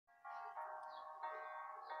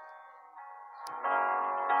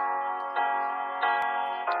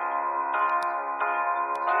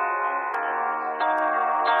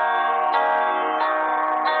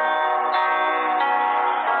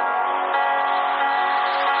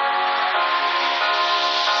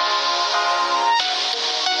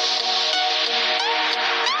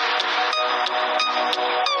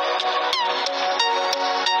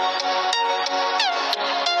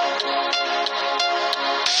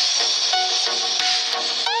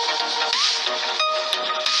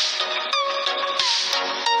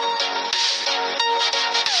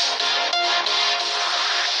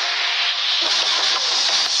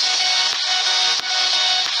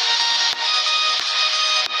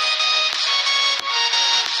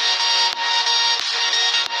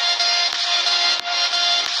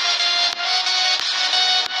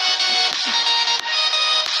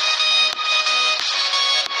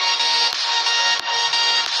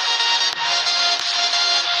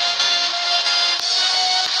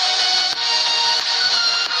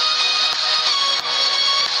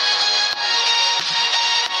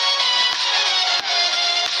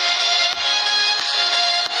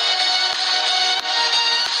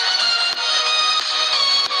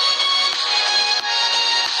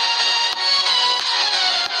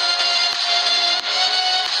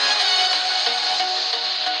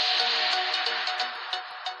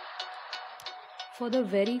For the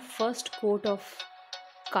very first coat of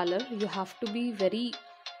color, you have to be very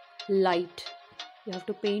light. You have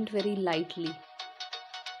to paint very lightly.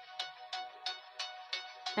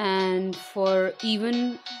 And for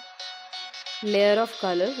even layer of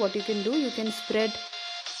color, what you can do, you can spread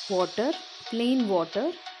water, plain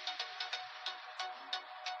water,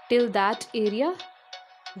 till that area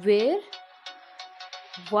where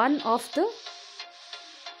one of the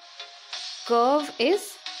curve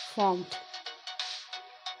is formed.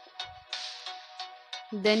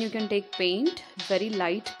 Then you can take paint, very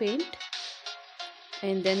light paint,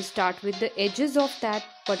 and then start with the edges of that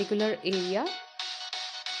particular area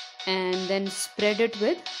and then spread it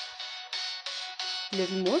with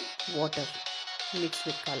little more water mixed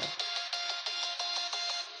with color.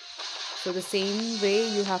 So the same way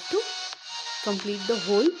you have to complete the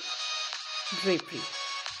whole drapery.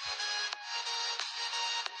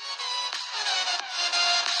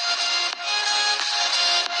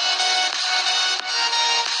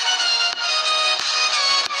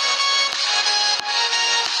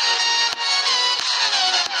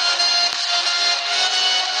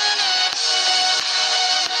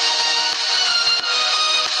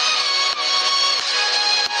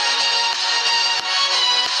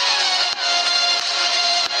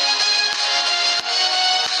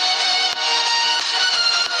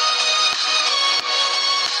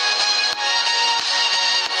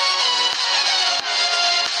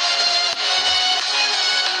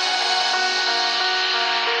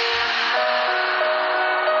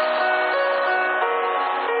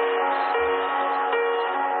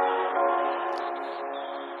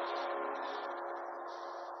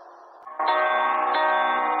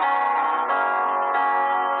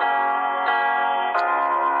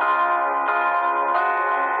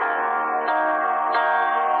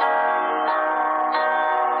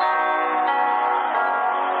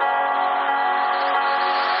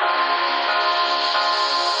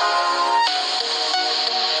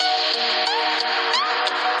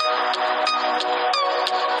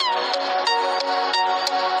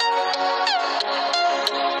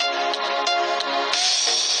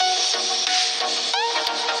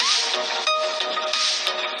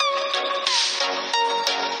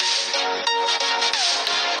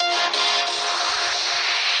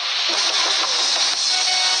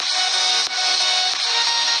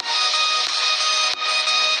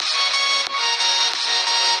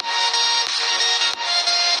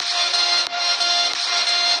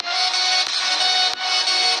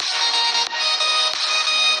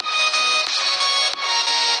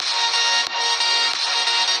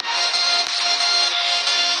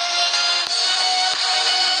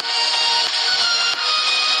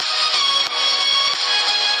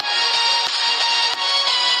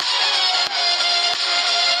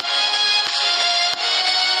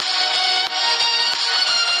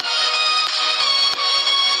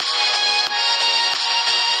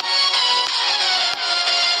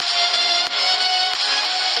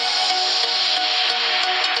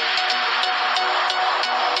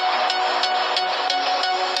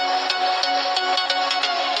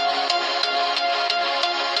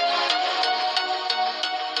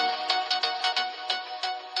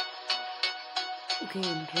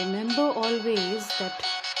 Again, remember always that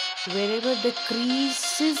wherever the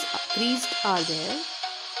creased are there,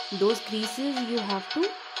 those creases you have to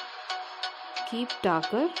keep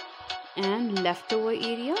darker, and leftover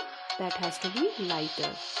area that has to be lighter.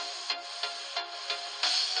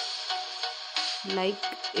 Like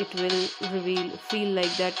it will feel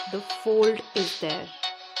like that the fold is there.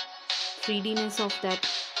 3D-ness of that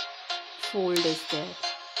fold is there.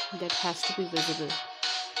 That has to be visible.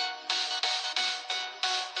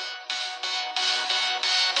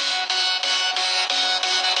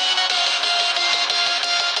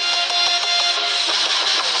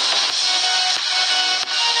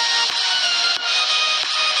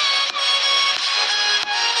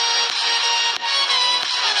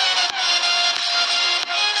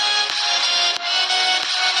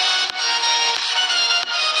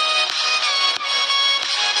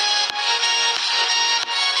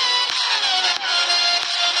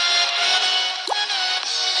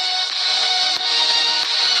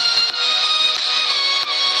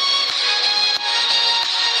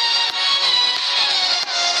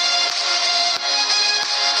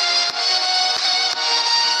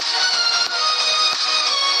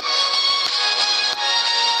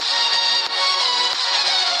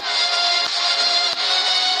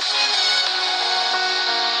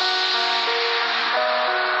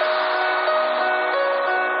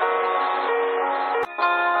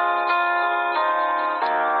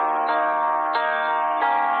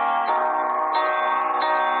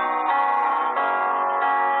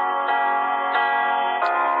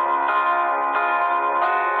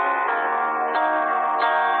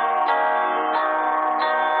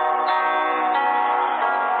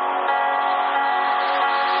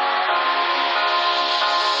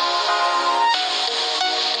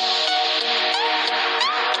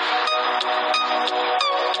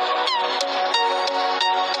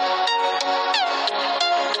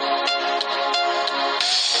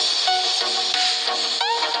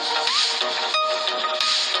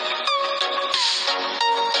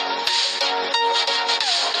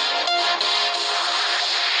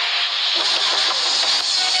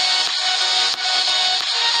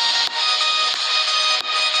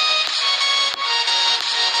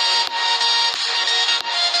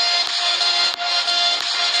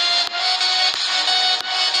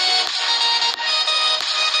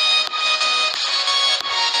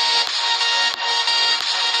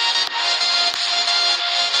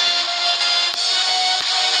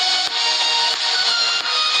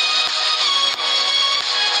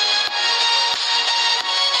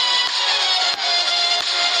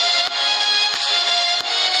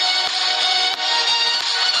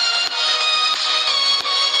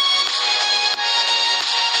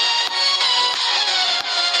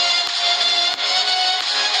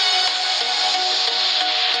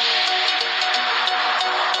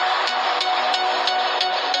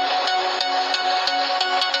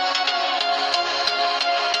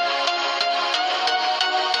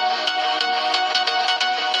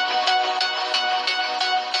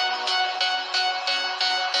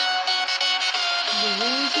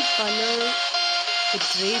 Color the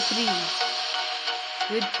drapery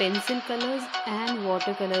with pencil colors and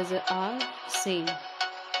watercolors are same.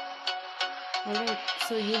 Alright,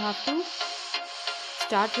 so you have to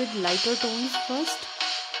start with lighter tones first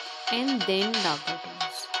and then darker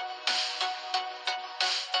tones.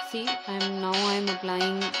 See, I'm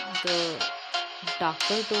applying the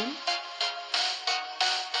darker tone.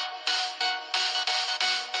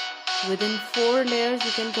 Within 4 layers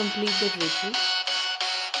you can complete the drapery,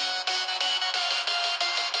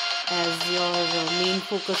 as your main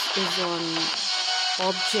focus is on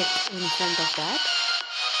object in front of that.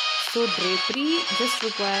 So drapery just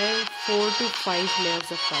requires 4 to 5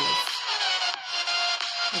 layers of colors.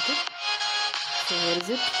 Okay, so where is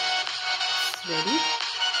it? It's ready.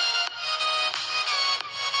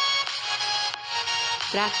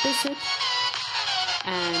 Practice it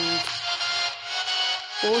and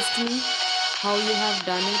post me how you have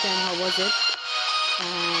done it and how was it,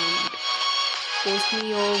 and post me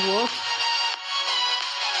your work